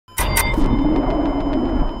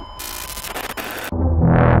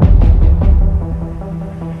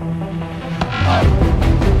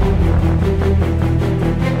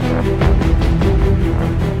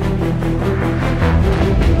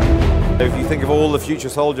think of all the future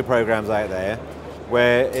soldier programs out there,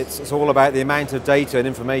 where it's all about the amount of data and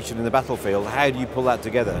information in the battlefield. How do you pull that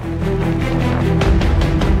together?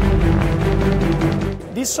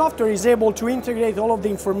 This software is able to integrate all of the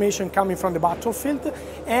information coming from the battlefield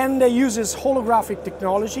and uses holographic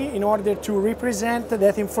technology in order to represent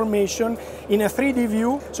that information in a 3D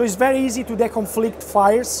view. So it's very easy to deconflict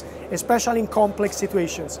fires, especially in complex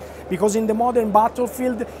situations. Because in the modern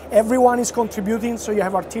battlefield, everyone is contributing, so you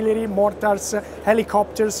have artillery, mortars,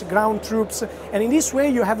 helicopters, ground troops, and in this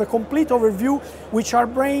way you have a complete overview which our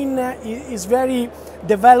brain is very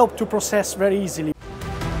developed to process very easily.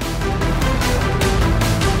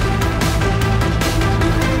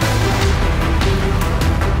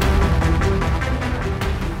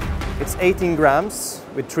 It's 18 grams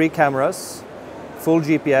with 3 cameras, full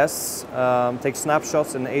GPS, takes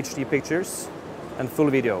snapshots and HD pictures, and full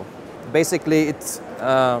video. Basically, it's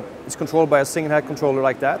controlled by a single head controller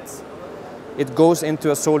like that. It goes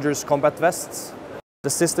into a soldier's combat vest. The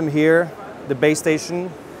system here, the base station,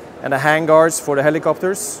 and the hangars for the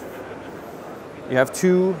helicopters. You have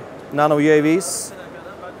 2 nano UAVs.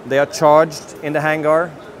 They are charged in the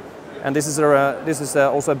hangar. And this is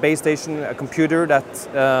also a base station, a computer that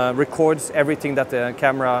records everything that the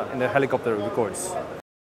camera in the helicopter records.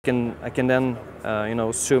 I can then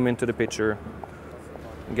zoom into the picture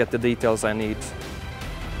and get the details I need.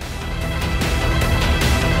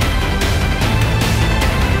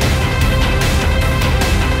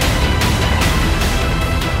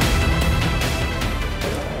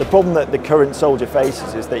 The problem that the current soldier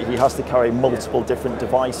faces is that he has to carry multiple different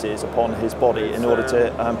devices upon his body in order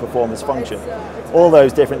to perform this function. All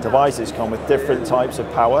those different devices come with different types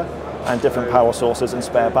of power and different power sources and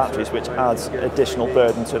spare batteries, which adds additional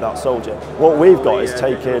burden to that soldier. What we've got is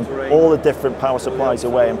taken all the different power supplies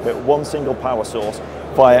away and put one single power source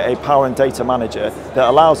via a power and data manager that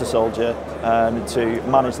allows the soldier to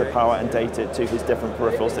manage the power and data to his different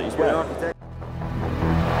peripherals that he's wearing.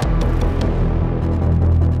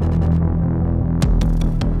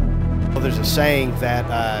 There's a saying that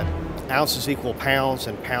ounces equal pounds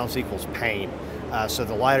and pounds equals pain. So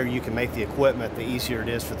the lighter you can make the equipment, the easier it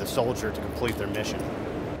is for the soldier to complete their mission.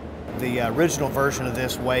 The original version of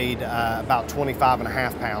this weighed about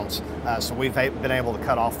 25.5 pounds, so we've been able to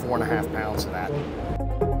cut off 4.5 pounds of that.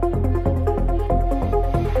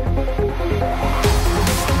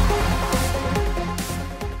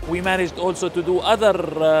 We managed also to do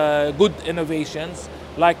other good innovations,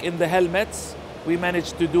 like in the helmets. We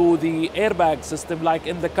managed to do the airbag system, like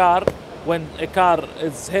in the car. When a car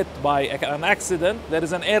is hit by an accident, there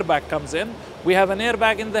is an airbag comes in. We have an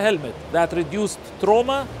airbag in the helmet that reduced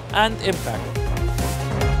trauma and impact.